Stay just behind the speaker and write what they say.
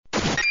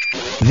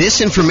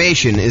This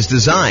information is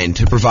designed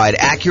to provide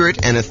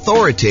accurate and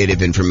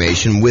authoritative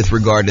information with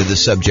regard to the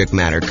subject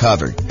matter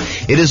covered.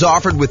 It is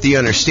offered with the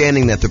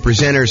understanding that the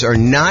presenters are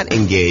not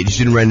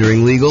engaged in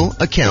rendering legal,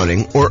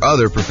 accounting, or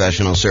other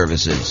professional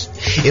services.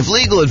 If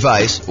legal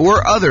advice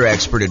or other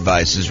expert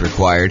advice is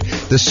required,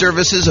 the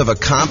services of a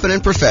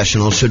competent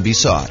professional should be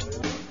sought.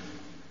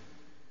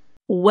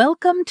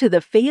 Welcome to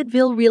the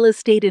Fayetteville Real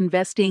Estate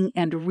Investing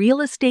and Real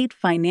Estate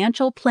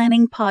Financial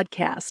Planning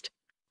Podcast.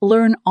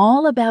 Learn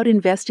all about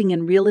investing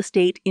in real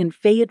estate in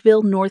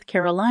Fayetteville, North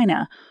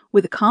Carolina,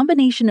 with a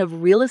combination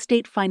of real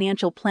estate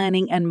financial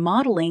planning and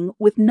modeling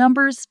with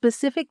numbers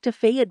specific to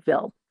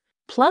Fayetteville,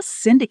 plus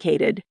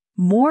syndicated,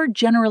 more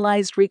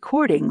generalized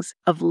recordings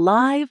of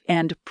live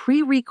and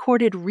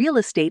pre-recorded real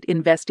estate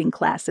investing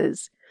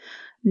classes,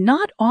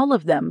 not all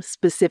of them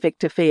specific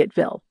to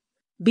Fayetteville.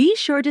 Be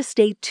sure to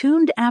stay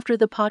tuned after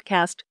the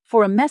podcast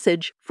for a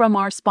message from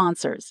our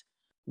sponsors.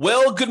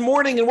 Well, good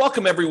morning and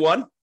welcome,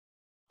 everyone.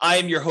 I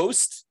am your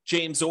host,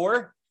 James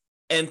Orr,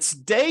 and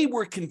today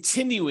we're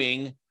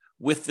continuing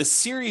with the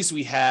series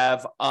we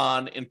have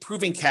on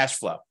improving cash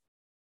flow.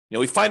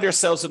 We find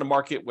ourselves in a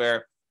market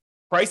where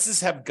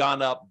prices have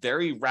gone up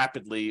very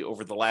rapidly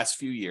over the last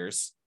few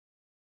years,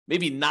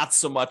 maybe not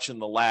so much in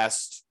the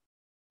last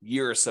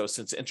year or so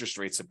since interest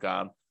rates have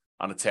gone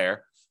on a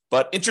tear,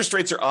 but interest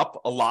rates are up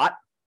a lot,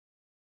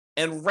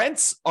 and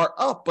rents are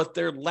up, but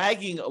they're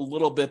lagging a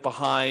little bit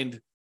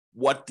behind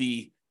what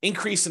the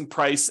increase in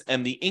price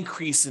and the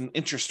increase in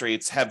interest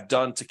rates have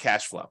done to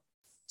cash flow,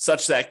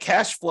 such that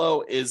cash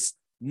flow is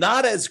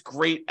not as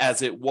great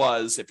as it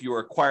was if you were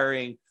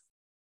acquiring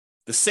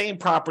the same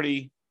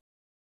property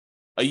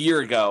a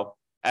year ago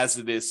as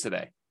it is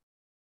today.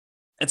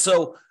 And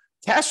so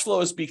cash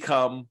flow has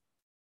become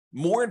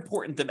more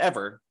important than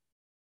ever,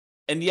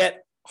 and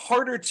yet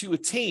harder to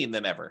attain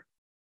than ever.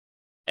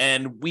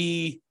 And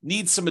we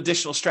need some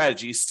additional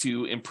strategies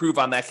to improve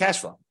on that cash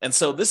flow. And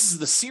so this is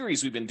the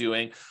series we've been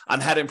doing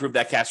on how to improve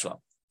that cash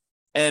flow.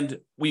 And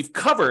we've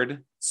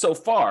covered so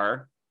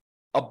far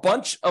a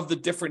bunch of the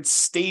different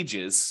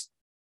stages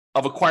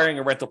of acquiring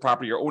a rental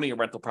property or owning a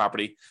rental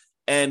property.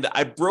 And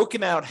I've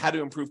broken out how to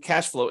improve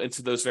cash flow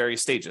into those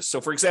various stages.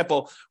 So for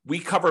example, we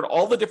covered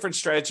all the different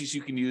strategies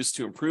you can use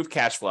to improve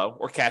cash flow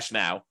or cash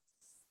now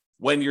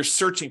when you're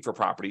searching for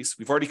properties.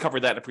 We've already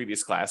covered that in a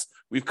previous class.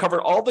 We've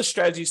covered all the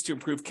strategies to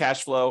improve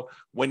cash flow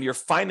when you're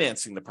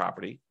financing the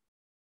property.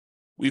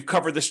 We've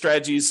covered the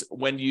strategies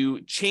when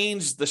you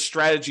change the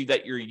strategy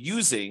that you're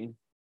using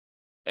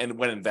and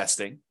when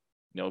investing,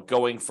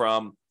 going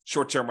from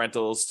short-term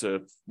rentals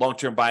to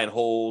long-term buy and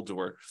hold,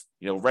 or,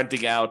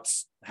 renting out,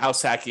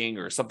 house hacking,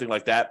 or something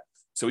like that.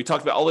 So we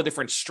talked about all the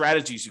different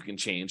strategies you can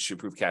change to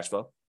improve cash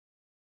flow.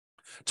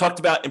 Talked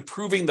about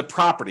improving the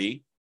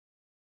property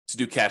to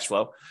do cash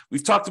flow.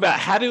 We've talked about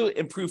how to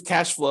improve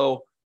cash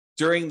flow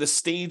during the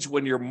stage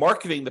when you're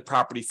marketing the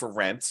property for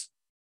rent.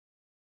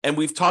 And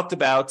we've talked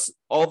about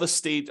all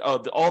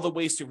the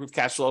ways to improve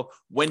cash flow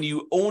when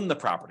you own the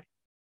property.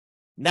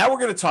 Now we're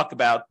going to talk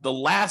about the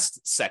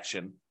last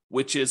section,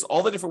 which is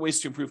all the different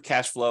ways to improve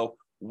cash flow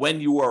when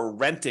you are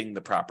renting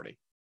the property.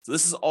 So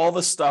this is all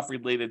the stuff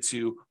related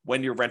to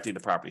when you're renting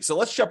the property. So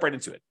let's jump right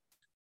into it.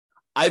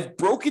 I've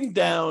broken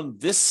down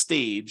this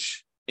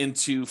stage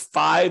into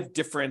 5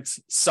 different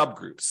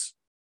subgroups.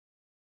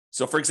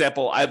 So for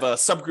example, I have a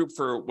subgroup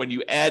for when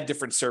you add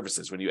different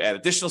services, when you add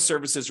additional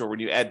services, or when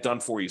you add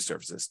done for you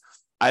services.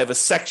 I have a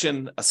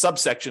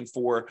subsection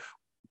for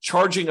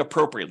charging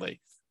appropriately,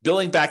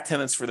 billing back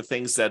tenants for the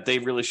things that they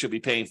really should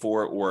be paying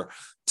for, or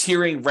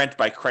tiering rent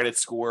by credit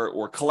score,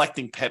 or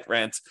collecting pet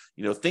rent,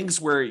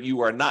 things where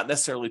you are not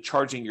necessarily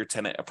charging your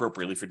tenant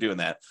appropriately for doing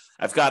that.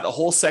 I've got a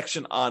whole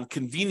section on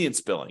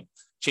convenience billing,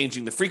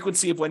 changing the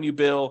frequency of when you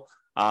bill,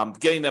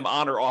 getting them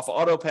on or off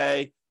auto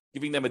pay,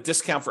 giving them a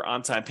discount for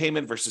on-time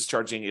payment versus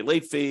charging a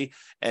late fee,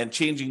 and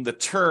changing the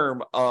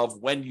term of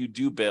when you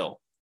do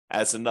bill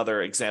as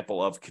another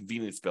example of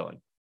convenience billing.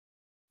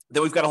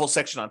 Then we've got a whole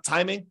section on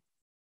timing,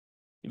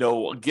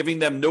 giving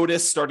them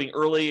notice starting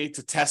early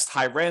to test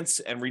high rents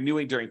and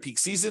renewing during peak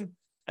season.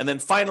 And then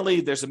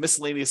finally, there's a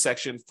miscellaneous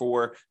section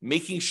for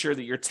making sure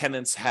that your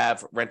tenants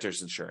have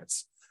renter's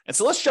insurance. And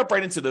so let's jump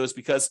right into those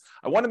because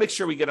I want to make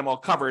sure we get them all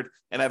covered,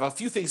 and I have a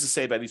few things to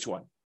say about each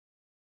one.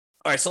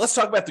 All right, so let's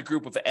talk about the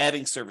group of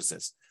adding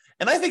services.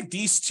 And I think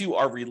these two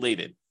are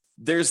related.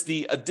 There's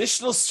the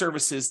additional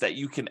services that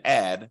you can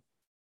add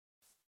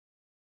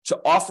to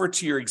offer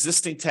to your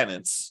existing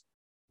tenants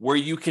where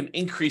you can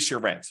increase your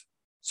rent.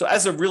 So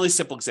as a really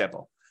simple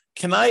example,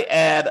 can I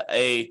add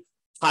a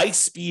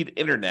high-speed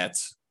internet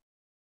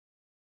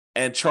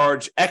and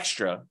charge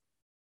extra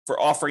for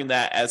offering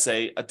that as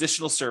an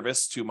additional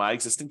service to my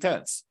existing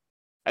tenants?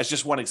 As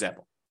just one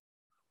example.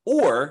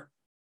 Or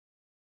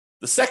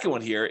the second one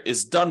here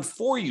is done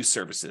for you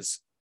services.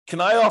 Can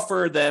I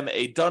offer them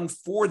a done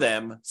for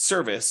them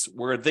service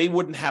where they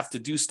wouldn't have to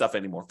do stuff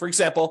anymore? For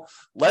example,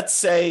 let's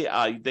say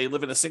they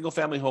live in a single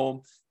family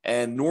home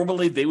and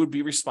normally they would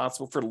be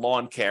responsible for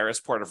lawn care as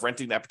part of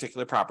renting that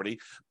particular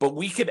property, but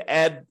we could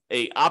add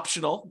a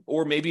optional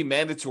or maybe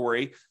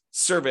mandatory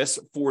service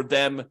for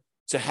them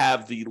to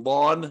have the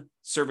lawn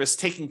service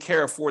taken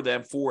care of for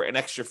them for an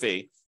extra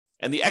fee.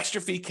 And the extra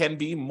fee can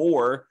be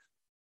more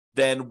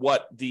than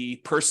what the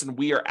person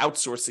we are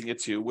outsourcing it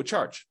to would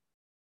charge.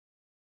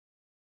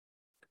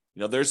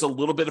 There's a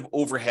little bit of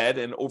overhead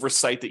and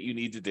oversight that you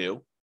need to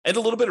do, and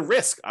a little bit of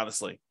risk,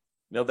 honestly,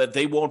 that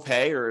they won't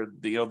pay, or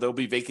there'll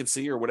be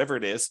vacancy or whatever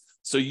it is.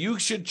 So you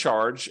should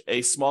charge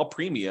a small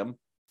premium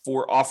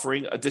for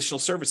offering additional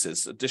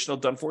services, additional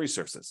done-for-you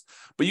services.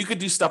 But you could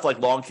do stuff like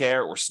lawn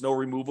care or snow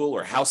removal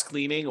or house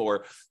cleaning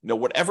or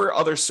whatever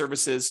other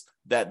services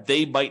that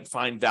they might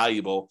find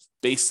valuable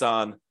based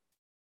on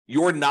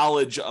your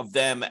knowledge of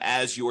them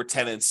as your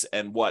tenants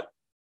and what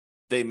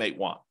they might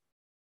want.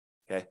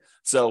 Okay,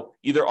 so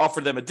either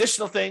offer them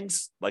additional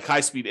things like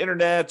high-speed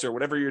internet or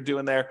whatever you're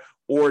doing there,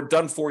 or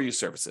done-for-you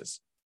services.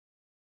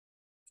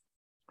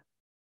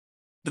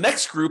 The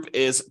next group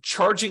is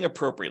charging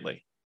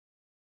appropriately.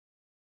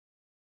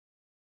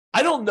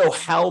 I don't know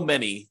how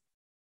many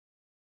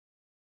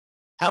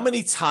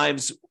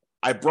times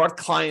I brought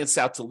clients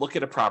out to look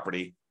at a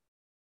property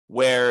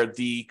where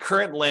the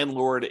current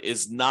landlord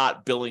is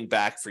not billing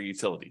back for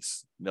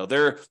utilities.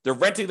 They're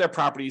renting their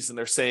properties and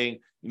they're saying,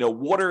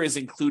 water is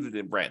included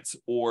in rent,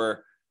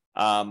 or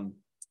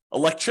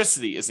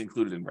electricity is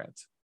included in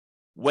rent,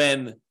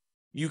 when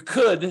you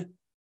could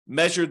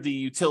measure the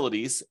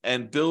utilities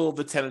and bill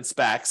the tenants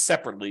back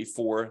separately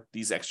for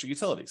these extra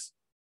utilities.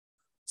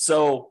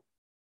 So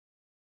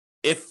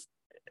if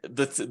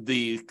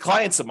the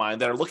clients of mine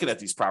that are looking at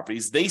these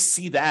properties, they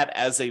see that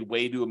as a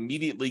way to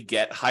immediately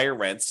get higher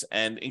rents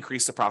and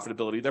increase the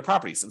profitability of their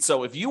properties. And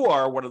so if you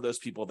are one of those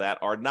people that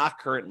are not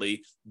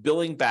currently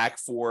billing back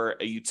for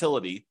a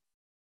utility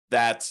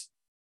that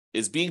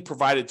is being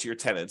provided to your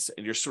tenants,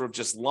 and you're sort of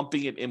just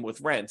lumping it in with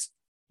rent,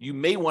 you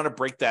may want to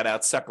break that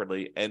out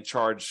separately and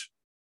charge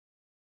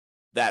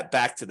that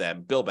back to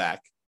them, bill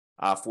back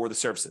for the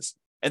services.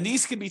 And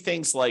these can be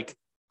things like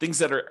things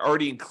that are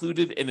already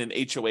included in an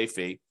HOA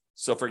fee.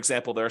 So, for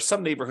example, there are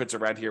some neighborhoods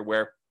around here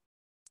where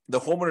the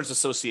homeowners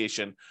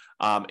association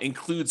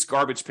includes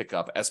garbage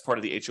pickup as part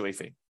of the HOA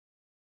fee.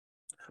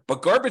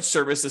 But garbage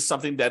service is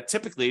something that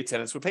typically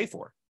tenants would pay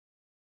for.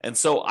 And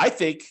so I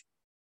think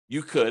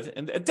you could,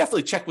 and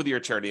definitely check with your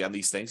attorney on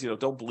these things,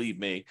 don't believe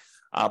me,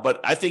 but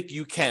I think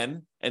you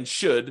can and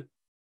should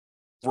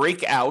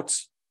break out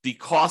the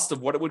cost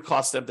of what it would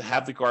cost them to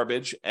have the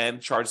garbage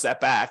and charge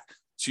that back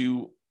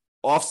to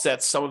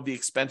offset some of the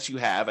expense you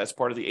have as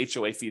part of the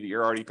HOA fee that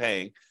you're already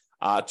paying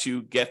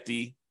to get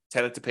the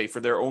tenant to pay for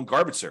their own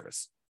garbage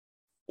service.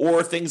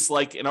 Or things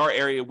like in our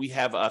area, we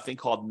have a thing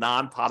called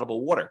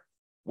non-potable water,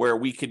 where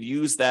we can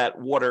use that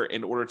water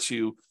in order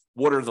to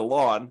water the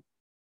lawn.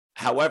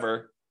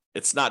 However,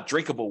 it's not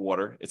drinkable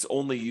water. It's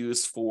only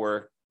used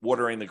for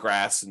watering the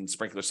grass and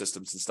sprinkler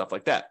systems and stuff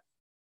like that.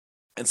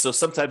 And so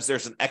sometimes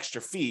there's an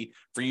extra fee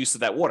for use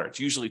of that water. It's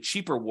usually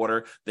cheaper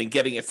water than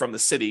getting it from the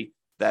city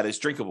that is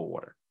drinkable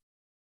water.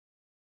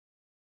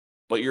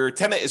 But your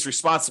tenant is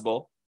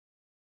responsible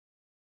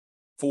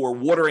for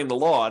watering the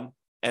lawn,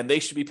 and they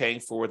should be paying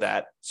for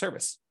that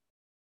service.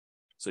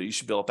 So you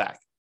should bill it back.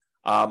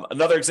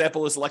 Another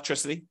example is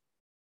electricity.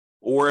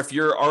 Or if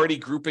you're already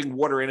grouping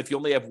water in, if you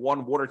only have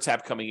one water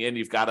tap coming in,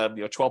 you've got a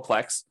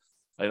 12-plex.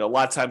 A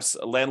lot of times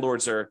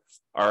landlords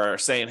are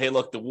saying, hey,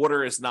 look, the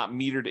water is not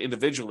metered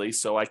individually,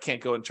 so I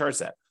can't go and charge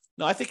that.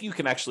 No, I think you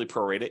can actually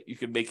prorate it. You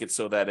can make it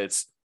so that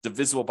it's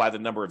divisible by the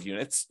number of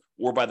units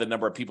or by the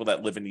number of people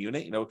that live in the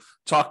unit.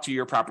 Talk to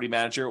your property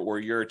manager or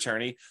your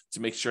attorney to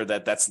make sure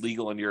that that's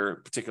legal in your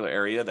particular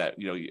area, that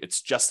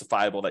it's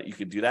justifiable that you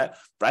can do that.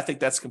 But I think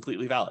that's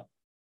completely valid.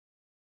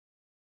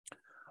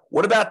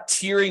 What about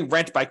tiering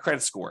rent by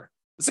credit score?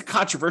 It's a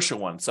controversial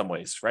one in some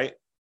ways, right?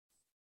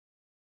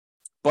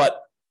 But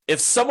if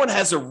someone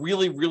has a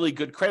really, really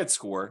good credit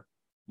score,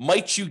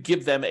 might you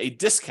give them a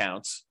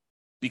discount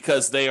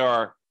because they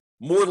are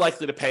more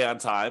likely to pay on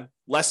time,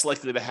 less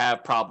likely to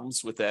have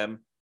problems with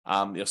them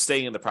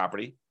staying in the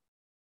property?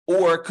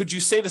 Or could you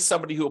say to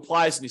somebody who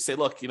applies and you say,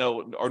 look,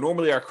 or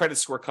normally our credit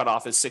score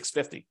cutoff is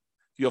 650. If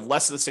you have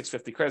less than a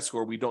 650 credit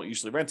score, we don't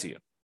usually rent to you.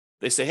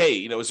 They say, hey,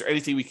 is there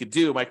anything we could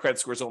do? My credit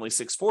score is only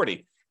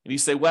 640. And you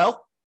say,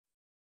 well,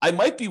 I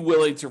might be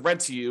willing to rent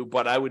to you,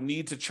 but I would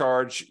need to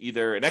charge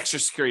either an extra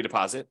security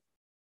deposit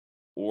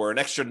or an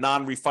extra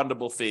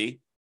non-refundable fee,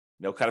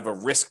 kind of a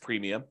risk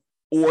premium,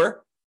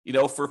 or,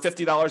 for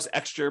 $50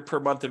 extra per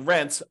month in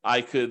rent,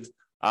 I could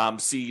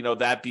see,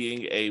 that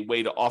being a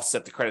way to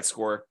offset the credit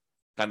score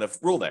kind of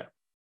rule there.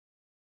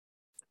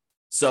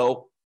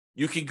 So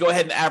you can go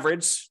ahead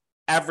and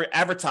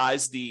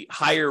advertise the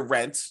higher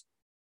rent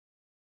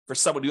for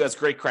someone who has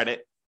great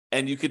credit,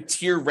 and you could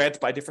tier rent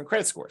by different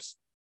credit scores.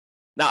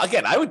 Now,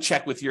 again, I would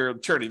check with your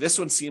attorney. This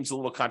one seems a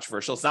little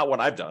controversial. It's not one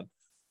I've done.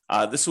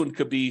 This one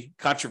could be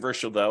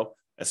controversial, though,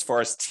 as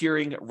far as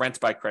tiering rent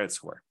by credit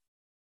score.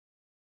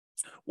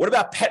 What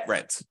about pet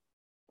rent?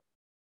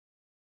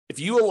 If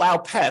you allow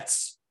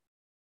pets,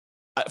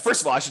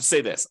 first of all, I should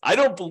say this. I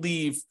don't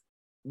believe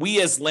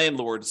we as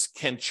landlords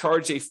can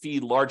charge a fee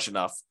large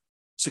enough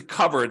to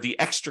cover the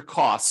extra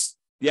costs,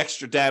 the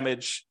extra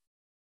damage,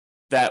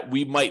 that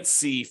we might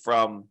see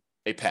from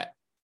a pet.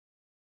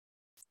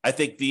 I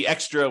think the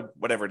extra,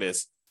 whatever it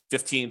is,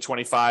 $15,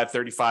 $25,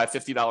 $35,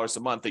 $50 a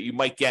month that you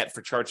might get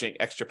for charging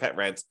extra pet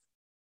rent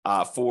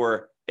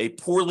for a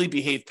poorly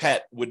behaved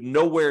pet would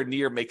nowhere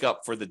near make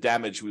up for the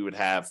damage we would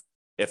have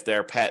if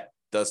their pet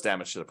does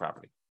damage to the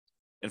property.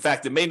 In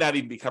fact, it may not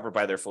even be covered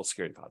by their full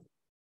security deposit.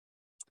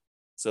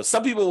 So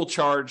some people will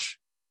charge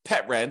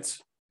pet rent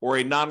or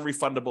a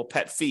non-refundable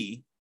pet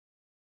fee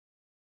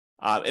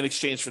in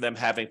exchange for them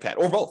having pet,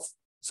 or both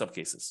in some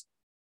cases.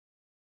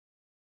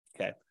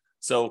 Okay,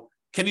 so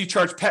can you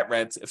charge pet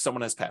rent if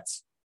someone has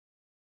pets?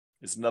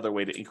 Is another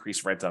way to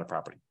increase rent on a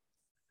property.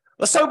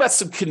 Let's talk about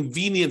some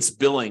convenience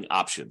billing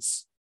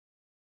options.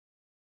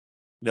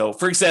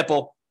 For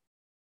example,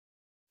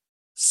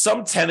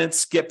 some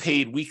tenants get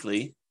paid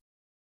weekly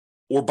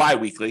or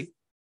bi-weekly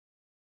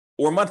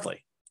or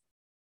monthly.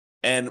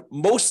 And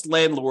most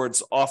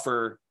landlords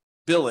offer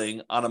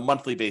billing on a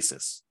monthly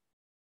basis.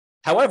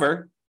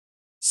 However,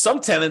 some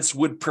tenants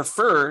would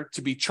prefer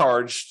to be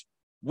charged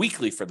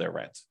weekly for their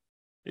rent.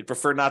 They'd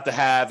prefer not to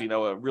have,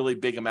 a really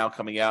big amount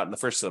coming out in the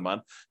first of the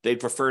month. They'd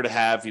prefer to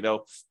have,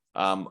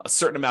 a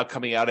certain amount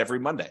coming out every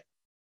Monday.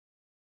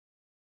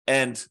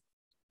 And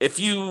if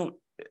you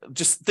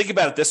just think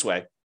about it this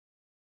way,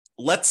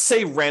 let's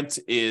say rent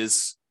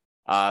is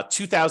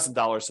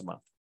 $2,000 a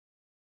month.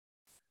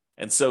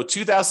 And so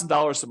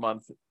 $2,000 a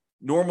month,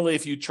 normally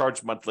if you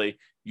charge monthly,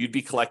 you'd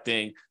be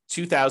collecting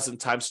 $2,000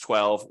 times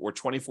 12 or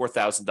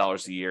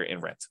 $24,000 a year in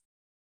rent.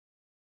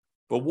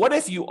 But what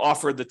if you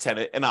offer the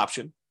tenant an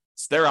option?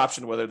 It's their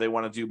option whether they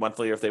want to do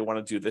monthly or if they want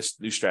to do this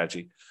new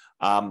strategy.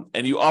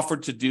 And you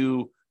offered to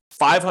do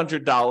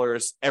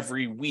 $500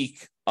 every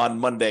week on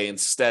Monday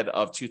instead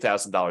of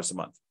 $2,000 a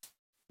month.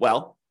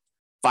 Well,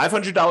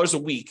 $500 a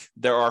week,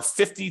 there are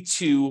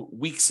 52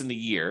 weeks in the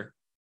year.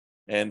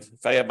 And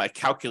if I have my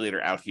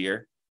calculator out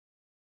here,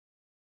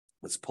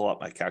 let's pull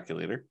up my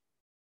calculator.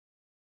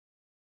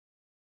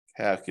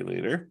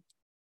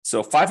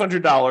 So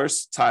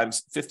 $500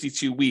 times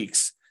 52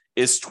 weeks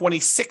is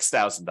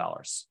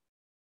 $26,000.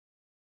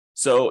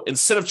 So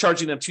instead of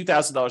charging them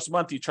 $2,000 a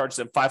month, you charge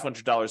them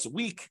 $500 a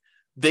week.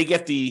 They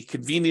get the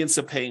convenience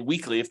of paying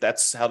weekly if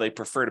that's how they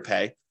prefer to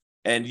pay.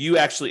 And you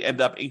actually end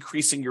up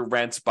increasing your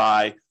rent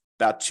by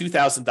about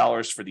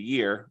 $2,000 for the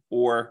year,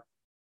 or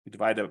we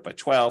divide it by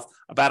 12,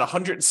 about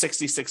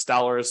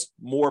 $166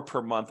 more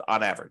per month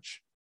on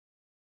average.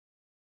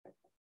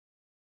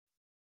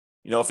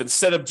 If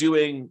instead of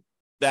doing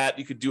that,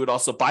 you could do it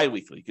also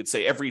bi-weekly. You could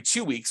say every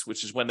 2 weeks,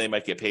 which is when they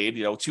might get paid,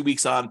 2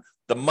 weeks on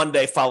the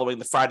Monday following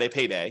the Friday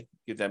payday,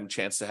 give them a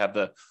chance to have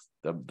the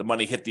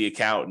money hit the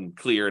account and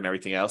clear and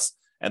everything else.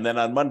 And then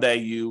on Monday,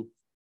 you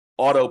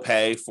auto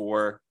pay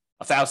for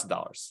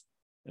 $1,000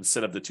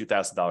 instead of the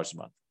 $2,000 a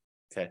month.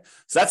 Okay,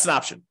 so that's an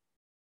option.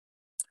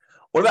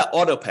 What about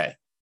auto pay?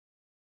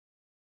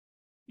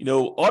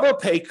 Auto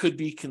pay could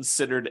be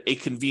considered a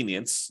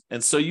convenience.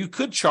 And so you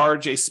could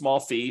charge a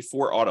small fee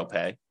for auto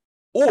pay.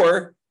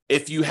 Or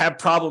if you have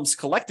problems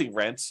collecting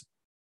rent,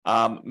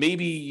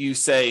 maybe you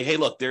say, hey,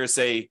 look, there's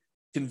a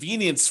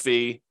convenience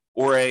fee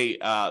or a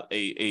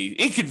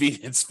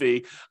inconvenience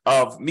fee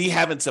of me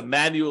having to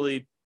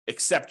manually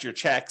accept your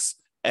checks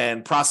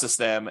and process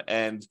them.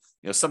 And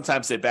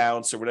sometimes they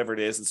bounce or whatever it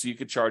is. And so you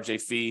could charge a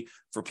fee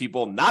for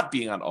people not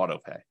being on auto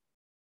pay.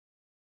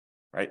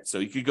 Right. So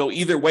you could go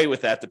either way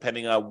with that,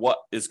 depending on what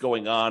is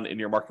going on in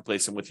your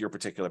marketplace and with your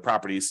particular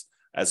properties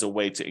as a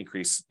way to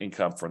increase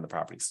income from the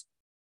properties.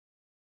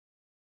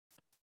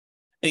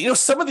 And,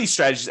 some of these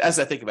strategies, as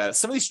I think about it,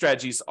 some of these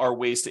strategies are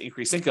ways to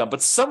increase income,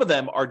 but some of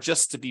them are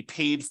just to be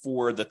paid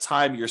for the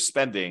time you're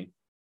spending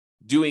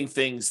doing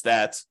things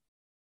that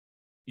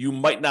you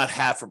might not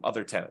have from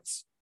other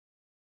tenants.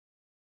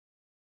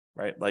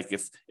 Right? Like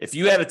if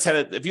you had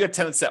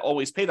tenants that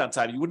always paid on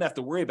time, you wouldn't have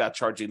to worry about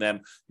charging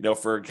them,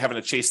 for having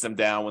to chase them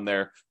down when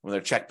their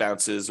check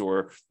bounces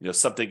or,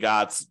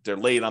 they're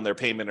late on their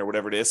payment or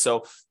whatever it is.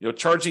 So,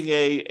 charging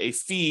a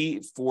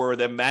fee for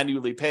them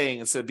manually paying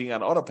instead of being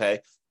on auto pay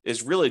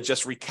is really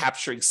just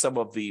recapturing some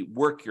of the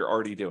work you're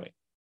already doing.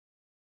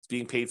 It's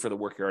being paid for the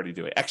work you're already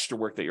doing, extra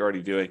work that you're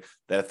already doing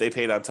that if they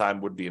paid on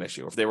time wouldn't be an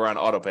issue. If they were on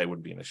auto pay,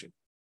 wouldn't be an issue.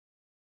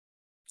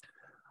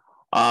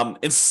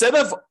 Instead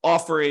of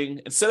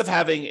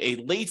having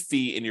a late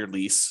fee in your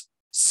lease,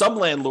 some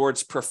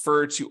landlords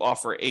prefer to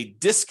offer a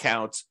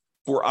discount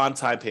for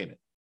on-time payment.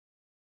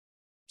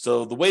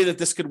 So the way that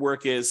this could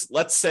work is,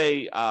 let's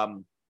say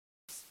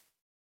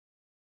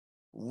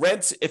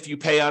rent, if you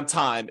pay on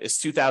time, is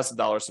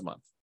 $2,000 a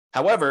month.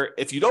 However,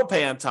 if you don't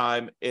pay on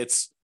time,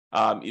 it's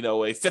a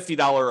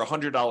 $50 or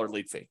 $100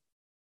 late fee.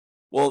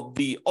 Well,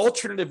 the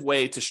alternative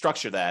way to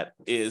structure that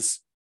is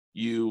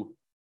you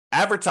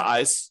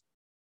advertise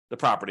the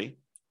property,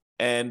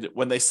 and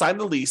when they sign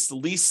the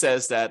lease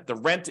says that the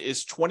rent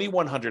is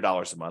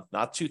 $2,100 a month,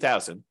 not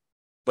 $2,000,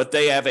 but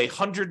they have a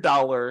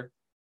 $100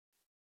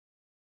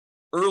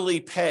 early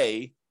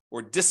pay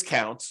or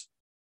discount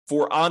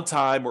for on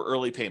time or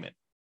early payment,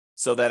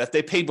 so that if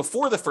they pay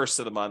before the first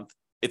of the month,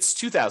 it's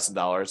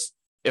 $2,000,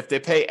 If they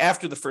pay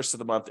after the first of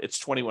the month,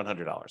 it's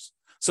 $2,100.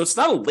 So it's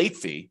not a late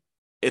fee.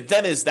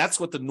 That's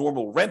what the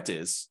normal rent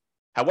is.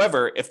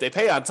 However, if they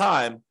pay on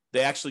time,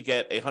 they actually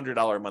get a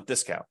 $100 a month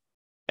discount.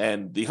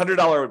 And the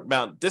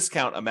 $100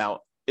 discount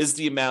amount is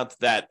the amount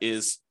that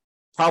is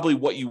probably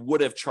what you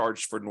would have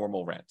charged for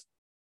normal rent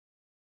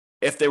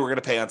if they were going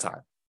to pay on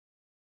time.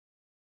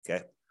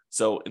 Okay.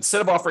 So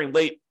instead of offering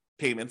late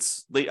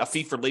payments, a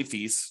fee for late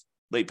fees,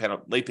 late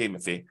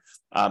payment fee,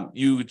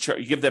 you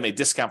give them a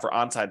discount for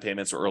on-time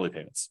payments or early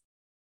payments.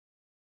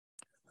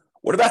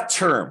 What about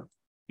term?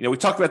 We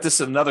talked about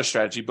this in another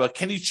strategy, but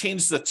can you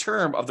change the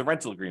term of the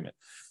rental agreement?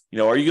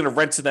 Are you going to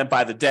rent to them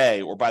by the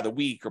day or by the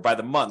week or by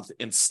the month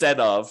instead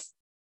of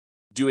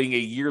doing a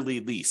yearly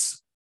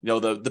lease?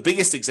 The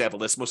biggest example,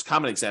 this most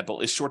common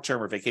example, is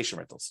short-term or vacation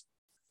rentals.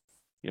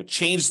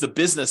 Change the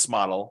business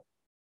model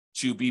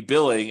to be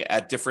billing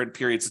at different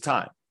periods of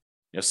time.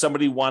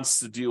 Somebody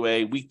wants to do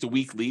a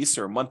week-to-week lease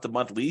or a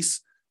month-to-month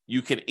lease,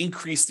 you can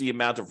increase the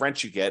amount of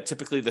rent you get.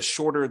 Typically, the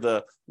shorter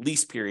the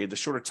lease period, the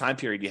shorter time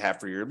period you have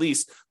for your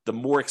lease, the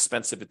more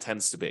expensive it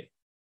tends to be.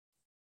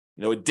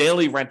 A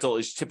daily rental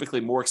is typically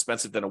more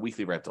expensive than a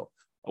weekly rental.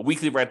 A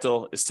weekly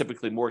rental is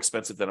typically more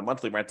expensive than a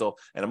monthly rental,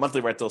 and a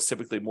monthly rental is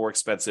typically more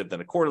expensive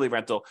than a quarterly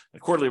rental,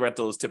 and a quarterly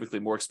rental is typically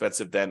more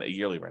expensive than a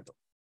yearly rental.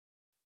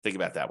 Think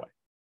about it that way.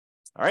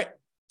 All right?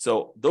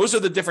 So those are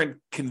the different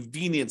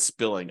convenience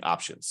billing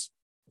options.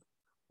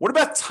 What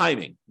about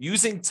timing?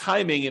 Using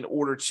timing in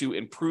order to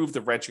improve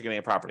the rent you're getting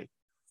at property.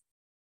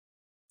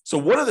 So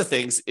one of the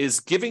things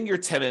is giving your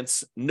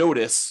tenants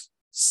notice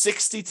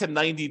 60 to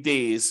 90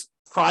 days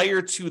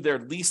prior to their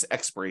lease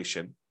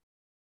expiration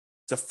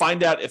to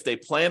find out if they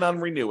plan on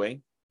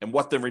renewing and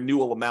what the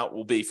renewal amount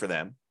will be for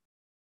them.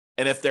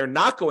 And if they're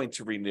not going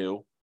to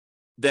renew,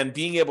 then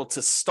being able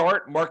to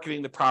start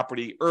marketing the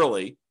property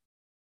early,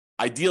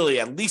 ideally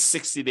at least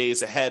 60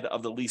 days ahead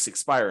of the lease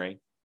expiring,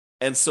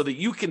 and so that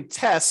you can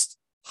test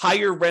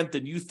higher rent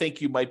than you think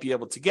you might be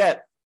able to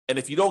get. And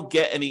if you don't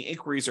get any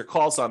inquiries or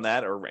calls on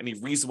that, or any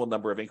reasonable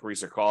number of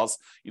inquiries or calls,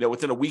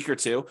 within a week or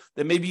two,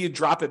 then maybe you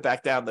drop it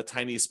back down the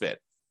tiniest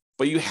bit.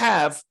 But you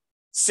have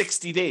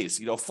 60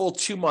 days, full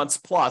 2 months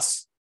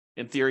plus,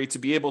 in theory, to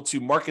be able to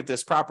market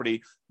this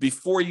property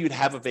before you'd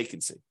have a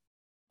vacancy.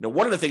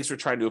 One of the things we're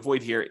trying to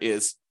avoid here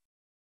is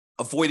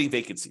avoiding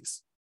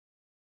vacancies.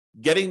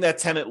 Getting that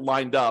tenant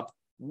lined up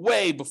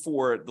way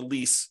before the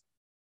lease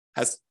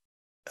has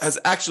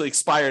actually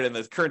expired and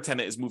the current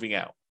tenant is moving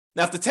out.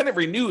 Now, if the tenant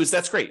renews,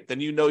 that's great.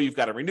 Then you've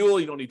got a renewal.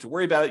 You don't need to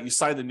worry about it. You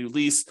sign the new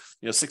lease,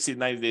 60 to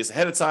 90 days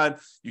ahead of time.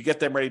 You get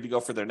them ready to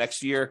go for their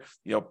next year.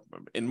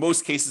 In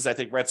most cases, I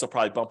think rents will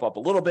probably bump up a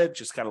little bit,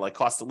 just kind of like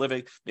cost of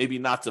living, maybe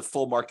not to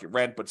full market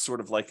rent, but sort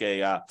of like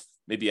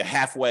maybe a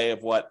halfway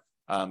of what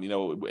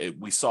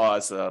we saw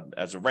as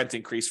a rent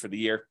increase for the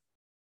year.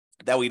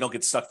 That way you don't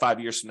get stuck 5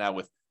 years from now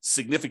with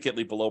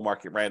significantly below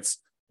market rents.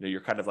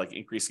 You're kind of like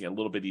increasing a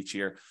little bit each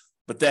year.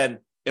 But then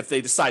if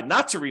they decide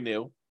not to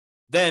renew,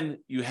 then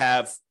you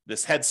have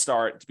this head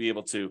start to be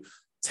able to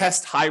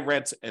test high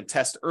rent and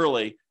test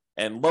early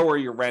and lower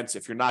your rents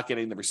if you're not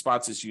getting the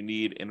responses you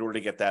need in order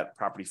to get that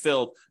property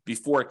filled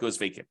before it goes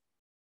vacant.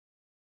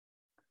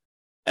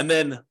 And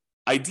then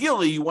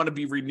ideally, you want to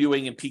be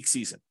renewing in peak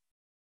season.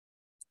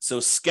 So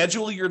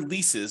schedule your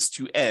leases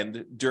to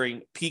end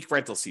during peak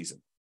rental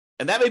season.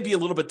 And that may be a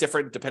little bit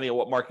different depending on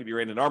what market you're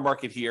in. In our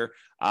market here,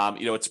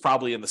 it's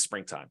probably in the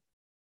springtime,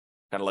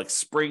 kind of like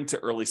spring to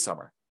early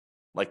summer,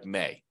 like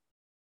May.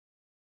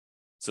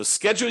 So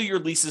schedule your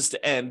leases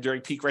to end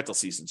during peak rental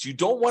seasons. You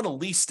don't want a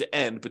lease to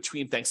end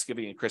between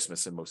Thanksgiving and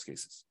Christmas in most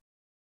cases.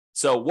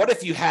 So what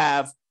if you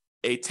have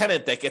a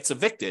tenant that gets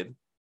evicted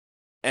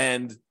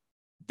and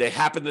they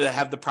happen to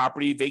have the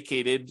property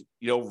vacated,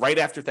 right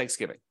after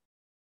Thanksgiving?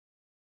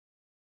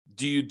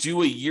 Do you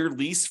do a year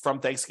lease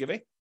from Thanksgiving?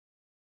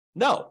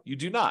 No, you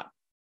do not.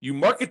 You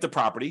market the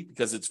property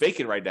because it's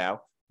vacant right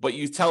now, but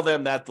you tell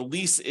them that the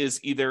lease is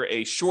either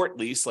a short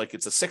lease, like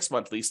it's a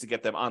 6-month lease to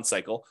get them on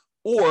cycle,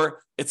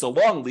 or it's a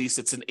long lease,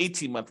 it's an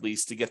 18-month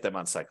lease to get them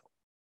on cycle.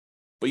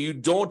 But you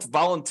don't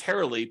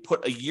voluntarily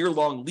put a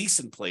year-long lease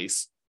in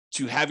place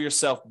to have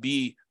yourself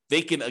be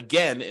vacant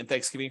again in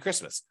Thanksgiving and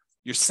Christmas.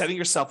 You're setting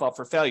yourself up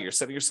for failure. You're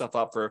setting yourself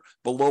up for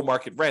below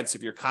market rents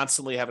if you're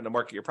constantly having to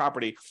market your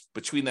property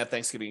between that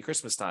Thanksgiving and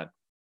Christmas time.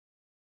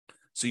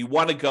 So you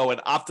want to go and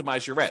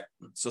optimize your rent.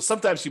 So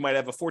sometimes you might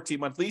have a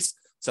 14-month lease.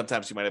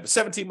 Sometimes you might have a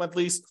 17-month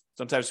lease.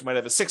 Sometimes you might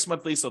have a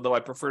 6-month lease, although I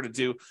prefer to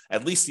do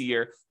at least a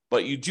year.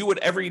 But you do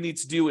whatever you need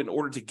to do in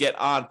order to get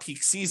on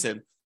peak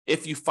season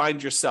if you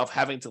find yourself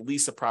having to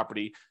lease a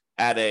property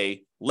at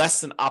a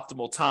less than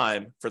optimal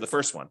time for the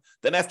first one.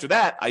 Then after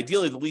that,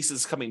 ideally the lease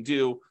is coming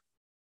due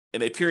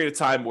in a period of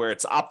time where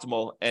it's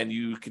optimal and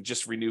you can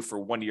just renew for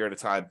 1 year at a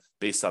time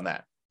based on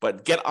that.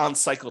 But get on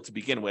cycle to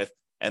begin with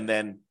and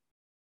then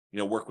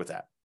work with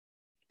that.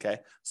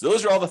 Okay. So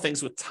those are all the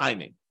things with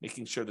timing,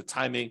 making sure the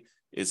timing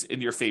is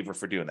in your favor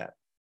for doing that.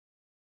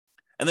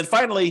 And then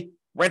finally,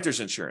 renter's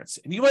insurance.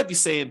 And you might be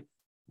saying,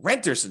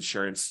 renter's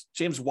insurance,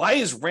 James, why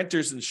is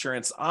renter's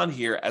insurance on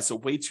here as a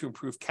way to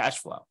improve cash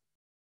flow?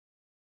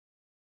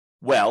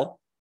 Well,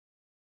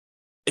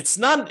 it's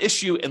not an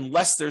issue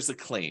unless there's a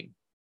claim,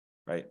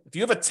 right? If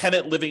you have a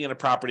tenant living in a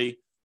property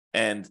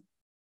and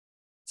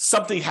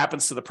something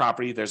happens to the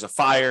property, there's a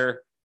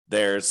fire,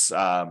 there's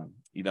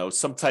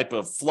some type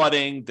of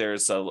flooding,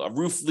 there's a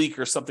roof leak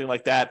or something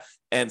like that,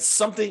 and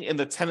something in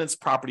the tenant's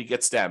property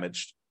gets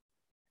damaged,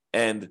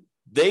 and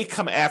they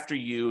come after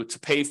you to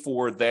pay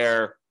for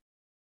their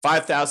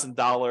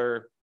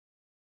 $5,000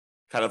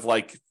 kind of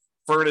like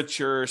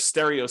furniture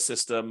stereo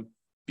system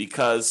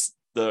because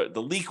the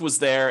leak was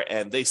there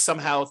and they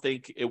somehow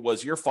think it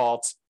was your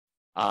fault.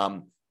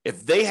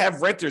 If they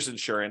have renter's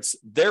insurance,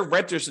 their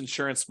renter's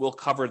insurance will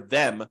cover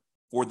them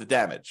for the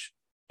damage.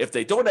 If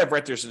they don't have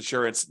renter's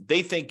insurance,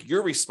 they think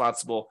you're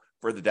responsible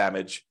for the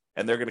damage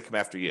and they're going to come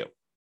after you.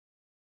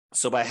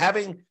 So by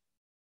having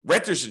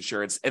renter's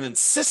insurance and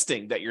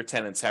insisting that your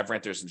tenants have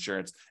renter's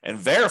insurance and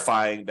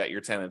verifying that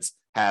your tenants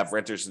have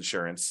renter's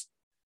insurance,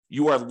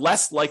 you are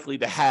less likely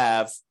to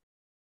have,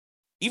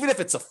 even if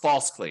it's a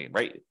false claim,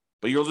 right?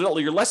 But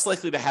you're less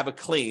likely to have a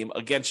claim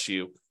against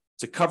you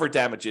to cover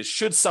damages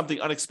should something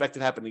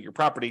unexpected happen to your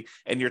property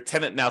and your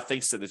tenant now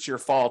thinks that it's your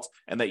fault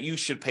and that you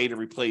should pay to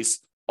replace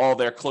all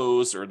their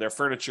clothes or their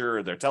furniture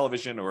or their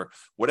television or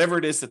whatever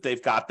it is that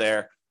they've got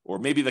there. Or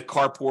maybe the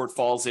carport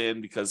falls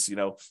in because,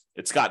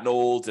 it's gotten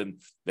old and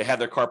they had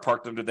their car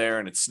parked under there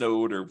and it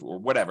snowed or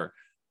whatever,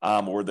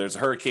 or there's a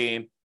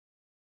hurricane.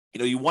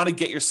 You want to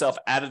get yourself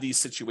out of these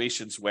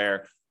situations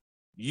where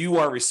you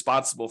are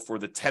responsible for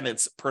the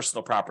tenant's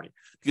personal property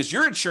because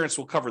your insurance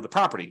will cover the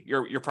property,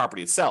 your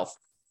property itself,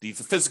 the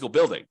physical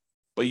building.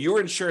 But your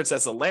insurance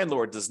as a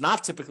landlord does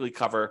not typically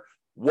cover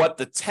what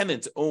the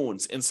tenant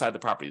owns inside the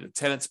property, the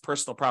tenant's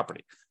personal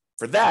property.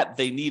 For that,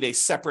 they need a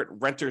separate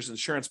renter's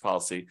insurance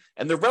policy,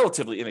 and they're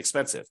relatively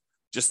inexpensive.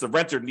 Just the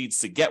renter needs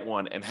to get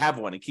one and have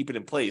one and keep it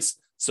in place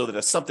so that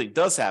if something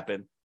does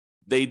happen,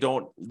 they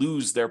don't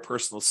lose their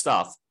personal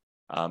stuff.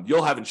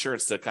 You'll have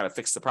insurance to kind of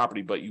fix the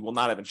property, but you will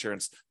not have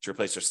insurance to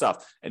replace your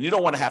stuff. And you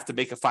don't want to have to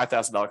make a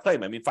 $5,000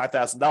 claim. I mean,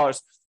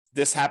 $5,000,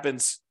 this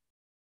happens,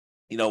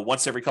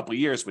 once every couple of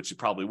years, which it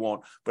probably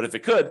won't. But if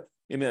it could,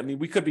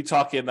 we could be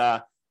talking,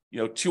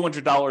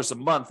 $200 a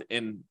month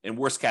in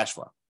worst cash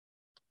flow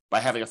by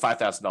having a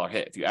 $5,000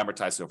 hit if you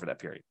amortize it over that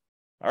period.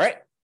 All right.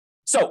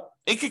 So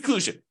in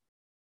conclusion,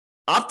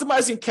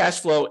 optimizing cash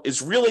flow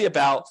is really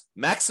about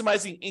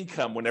maximizing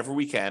income whenever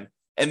we can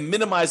and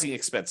minimizing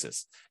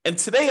expenses. And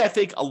today, I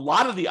think a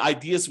lot of the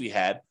ideas we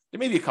had, there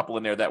may be a couple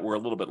in there that were a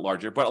little bit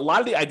larger, but a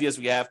lot of the ideas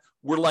we have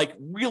were like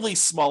really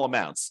small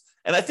amounts.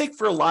 And I think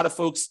for a lot of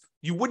folks,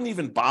 you wouldn't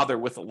even bother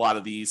with a lot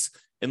of these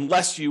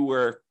unless you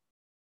were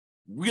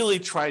really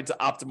trying to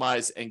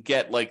optimize and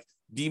get like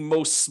the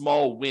most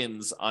small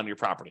wins on your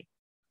property.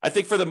 I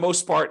think for the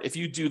most part, if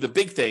you do the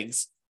big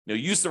things,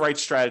 use the right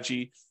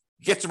strategy,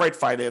 get the right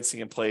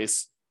financing in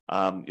place,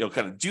 kind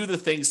of do the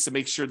things to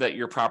make sure that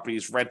your property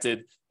is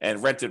rented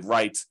and rented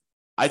right.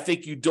 I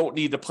think you don't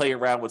need to play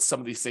around with some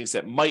of these things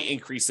that might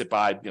increase it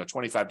by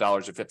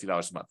 $25 or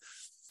 $50 a month.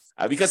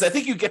 Because I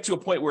think you get to a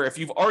point where if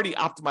you've already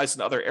optimized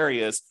in other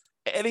areas,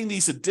 adding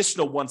these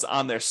additional ones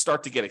on there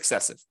start to get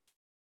excessive.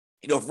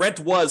 If rent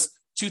was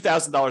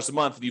 $2,000 a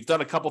month, and you've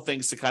done a couple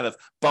things to kind of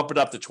bump it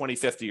up to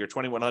 $2,050 or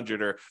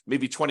 $2,100 or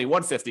maybe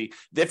 $2,150,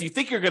 if you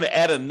think you're going to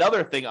add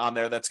another thing on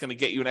there that's going to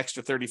get you an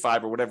extra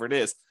 $35 or whatever it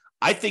is,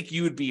 I think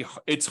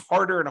it's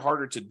harder and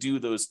harder to do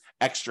those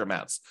extra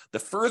amounts. The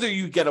further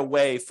you get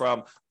away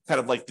from kind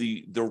of like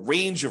the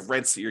range of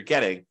rents that you're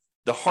getting,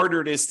 the harder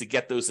it is to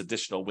get those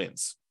additional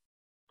wins,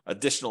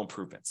 additional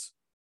improvements.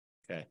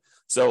 Okay.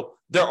 So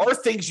there are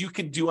things you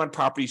can do on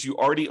properties you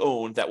already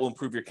own that will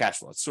improve your cash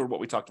flow. It's sort of what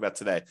we talked about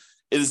today.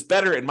 It is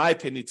better, in my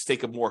opinion, to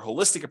take a more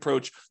holistic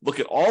approach, look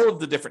at all of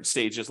the different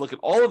stages, look at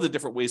all of the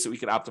different ways that we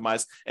can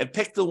optimize, and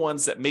pick the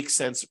ones that make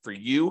sense for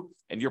you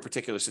and your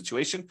particular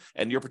situation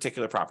and your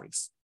particular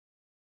properties.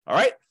 All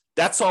right.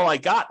 That's all I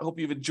got. I hope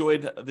you've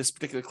enjoyed this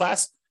particular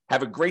class.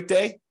 Have a great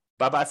day.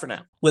 Bye-bye for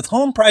now. With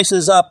home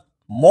prices up,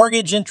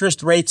 mortgage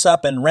interest rates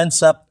up, and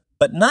rents up,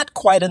 but not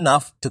quite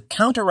enough to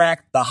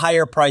counteract the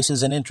higher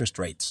prices and interest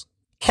rates.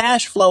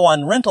 Cash flow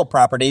on rental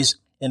properties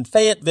in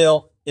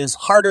Fayetteville is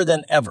harder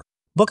than ever.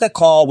 Book a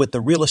call with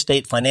the Real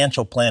Estate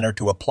Financial Planner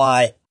to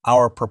apply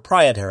our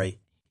proprietary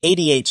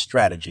 88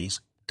 strategies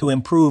to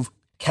improve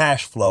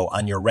cash flow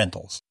on your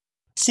rentals.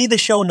 See the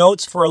show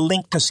notes for a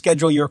link to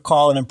schedule your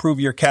call and improve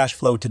your cash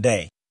flow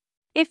today.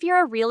 If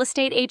you're a real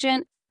estate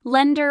agent,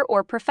 lender,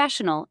 or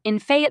professional in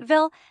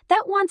Fayetteville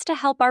that wants to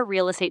help our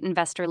real estate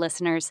investor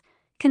listeners,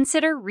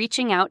 consider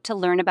reaching out to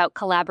learn about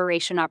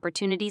collaboration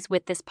opportunities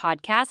with this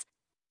podcast.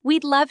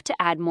 We'd love to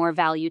add more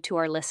value to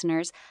our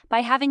listeners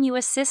by having you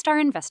assist our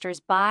investors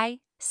buy,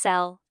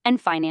 sell,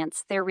 and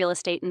finance their real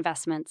estate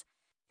investments.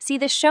 See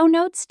the show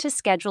notes to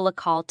schedule a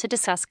call to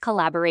discuss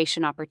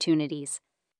collaboration opportunities.